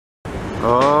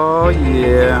Oh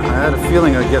yeah, I had a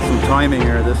feeling I'd get some timing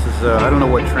here. This is, I don't know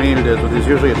what train it is, but there's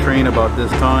usually a train about this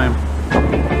time.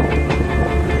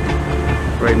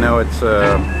 Right now it's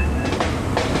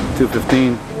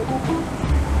 2:15.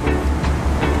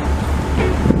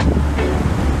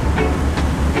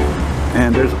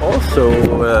 And there's also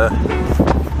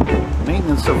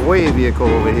maintenance of way vehicle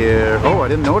over here. Oh, I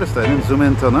didn't notice that. I didn't zoom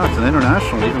in until now. It's an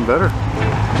international, even better.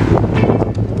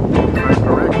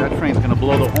 Correct. That train's gonna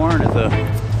blow the horn as a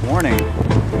warning.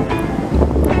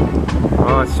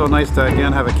 Oh, it's so nice to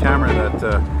again have a camera that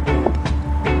the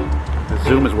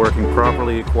zoom is working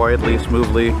properly, quietly,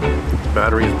 smoothly.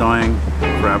 Battery is dying.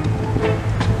 Crap.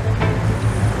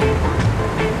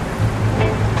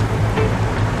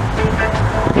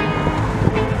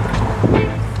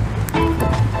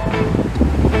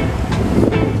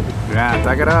 Yeah,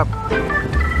 tag it up.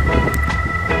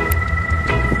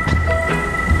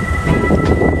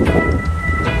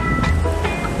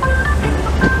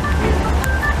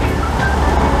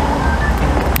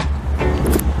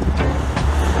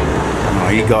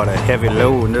 He got a heavy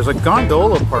load, and there's a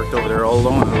gondola parked over there all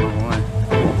alone. I don't know why.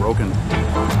 It's broken.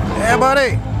 Yeah,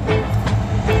 buddy.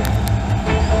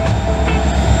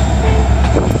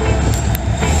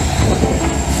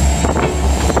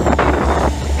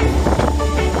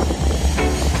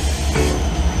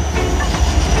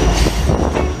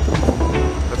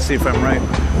 Let's see if I'm right.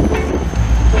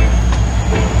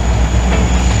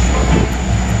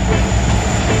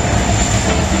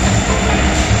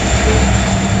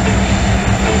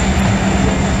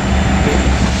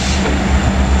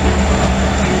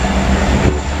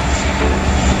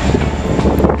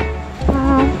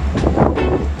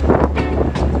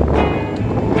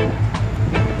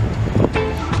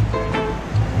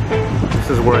 This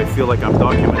is where I feel like I'm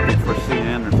documenting for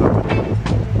CNN or something.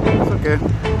 It's okay.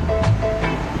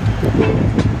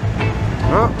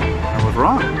 Oh, I was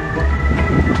wrong.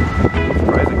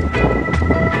 Surprising.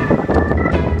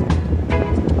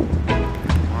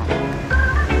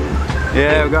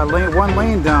 Yeah, we got one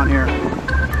lane down here.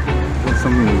 Doing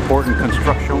some important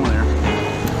construction there.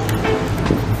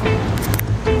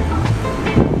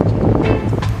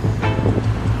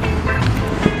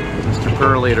 Mr.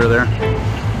 Perlator there.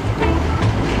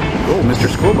 Oh, Mr.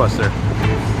 School Bus there.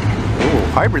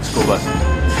 Oh, hybrid school bus.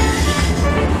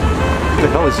 Where the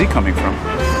hell is he coming from?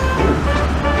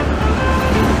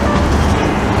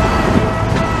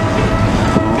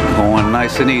 Oh, going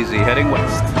nice and easy, heading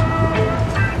west.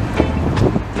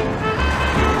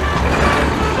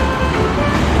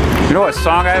 You know what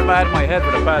song I have had in my head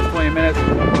for the past 20 minutes?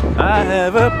 I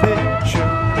have a picture,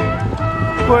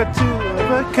 we're two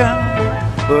of a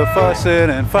kind, we're fussing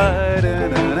and fighting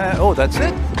and oh, that's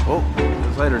it? Oh,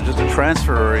 it's later just a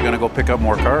transfer, or are you gonna go pick up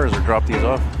more cars or drop these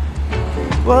off?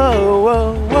 Whoa,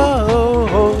 whoa, whoa,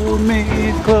 hold me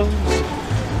close,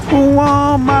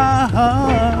 warm my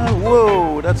heart.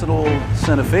 Whoa, that's an old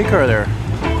Santa Fe car there.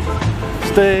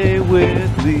 Stay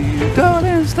with me,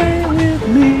 darling, stay with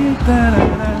me.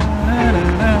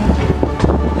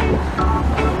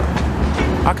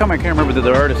 How come I can't remember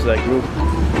the artist of that group?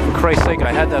 For Christ's sake,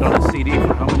 I had that on a CD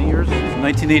for how many years?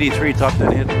 1983, Top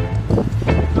 10 hit.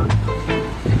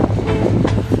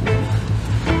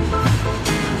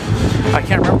 I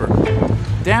can't remember.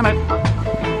 Damn it.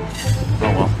 Oh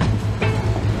well.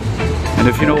 And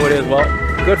if you know what it is, well,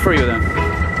 good for you then.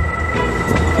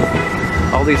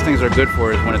 All these things are good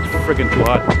for is when it's friggin' too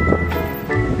hot.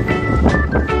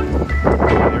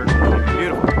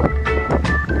 Beautiful.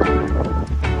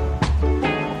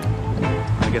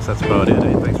 I guess that's about it.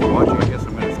 Thanks for watching. I guess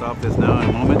I'm going to stop this now in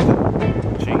a moment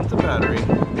to change the battery.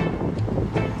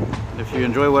 If you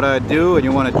enjoy what I do and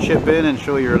you want to chip in and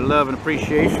show your love and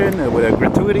appreciation with a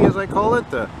gratuity, as I call it,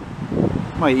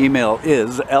 my email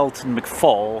is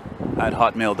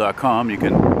eltonmcfall@hotmail.com. You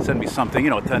can send me something, you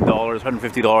know, $10,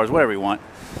 $150, whatever you want.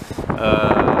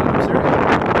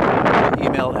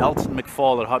 Email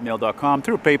eltonmcfall@hotmail.com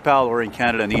through PayPal or in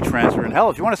Canada an e-transfer. And hell,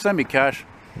 if you want to send me cash,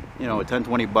 you know, 10,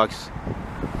 20 bucks,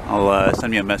 I'll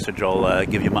send me a message. I'll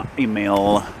give you my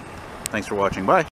email. Thanks for watching. Bye.